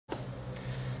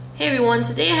Hey everyone,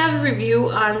 today I have a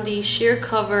review on the Sheer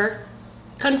Cover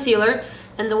concealer,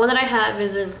 and the one that I have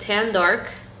is in Tan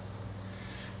Dark.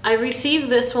 I received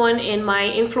this one in my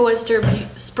Influenster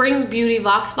Spring Beauty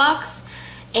Vox box,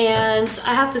 and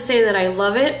I have to say that I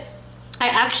love it. I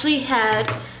actually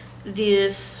had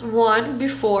this one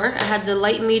before. I had the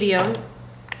light medium,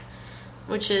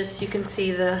 which is, you can see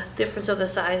the difference of the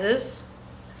sizes.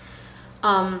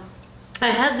 I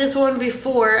had this one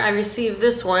before I received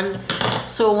this one,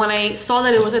 so when I saw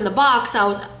that it was in the box, I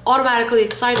was automatically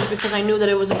excited because I knew that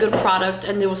it was a good product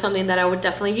and it was something that I would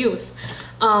definitely use.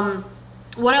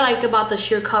 What I like about the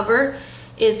Sheer Cover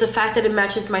is the fact that it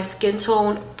matches my skin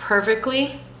tone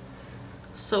perfectly.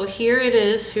 So here it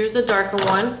is, here's the darker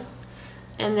one,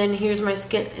 and then here's my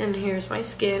skin, and here's my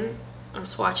skin. I'll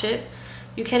swatch it.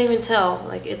 You can't even tell,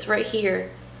 like, it's right here.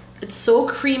 It's so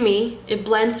creamy, it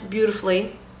blends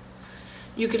beautifully.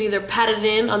 You could either pat it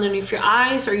in underneath your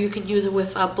eyes, or you could use it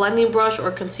with a blending brush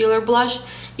or concealer blush.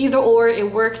 Either or,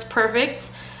 it works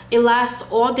perfect. It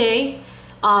lasts all day.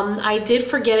 I did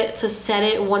forget to set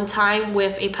it one time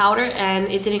with a powder, and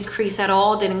it didn't crease at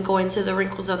all. It didn't go into the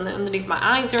wrinkles underneath my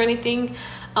eyes or anything.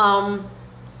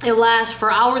 It lasts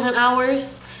for hours and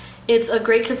hours. It's a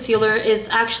great concealer. It's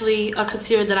actually a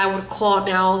concealer that I would call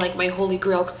now like my holy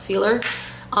grail concealer.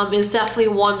 It's definitely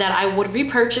one that I would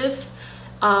repurchase.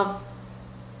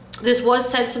 This was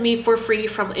sent to me for free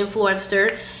from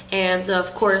Influenster, and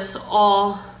of course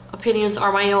all opinions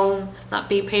are my own, not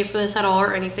being paid for this at all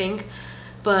or anything.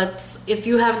 But if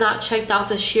you have not checked out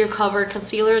the Sheer Cover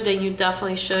concealer, then you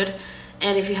definitely should.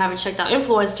 And if you haven't checked out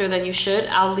Influenster, then you should.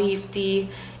 I'll leave the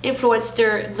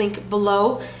Influenster link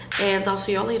below, and I'll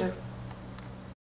see y'all later.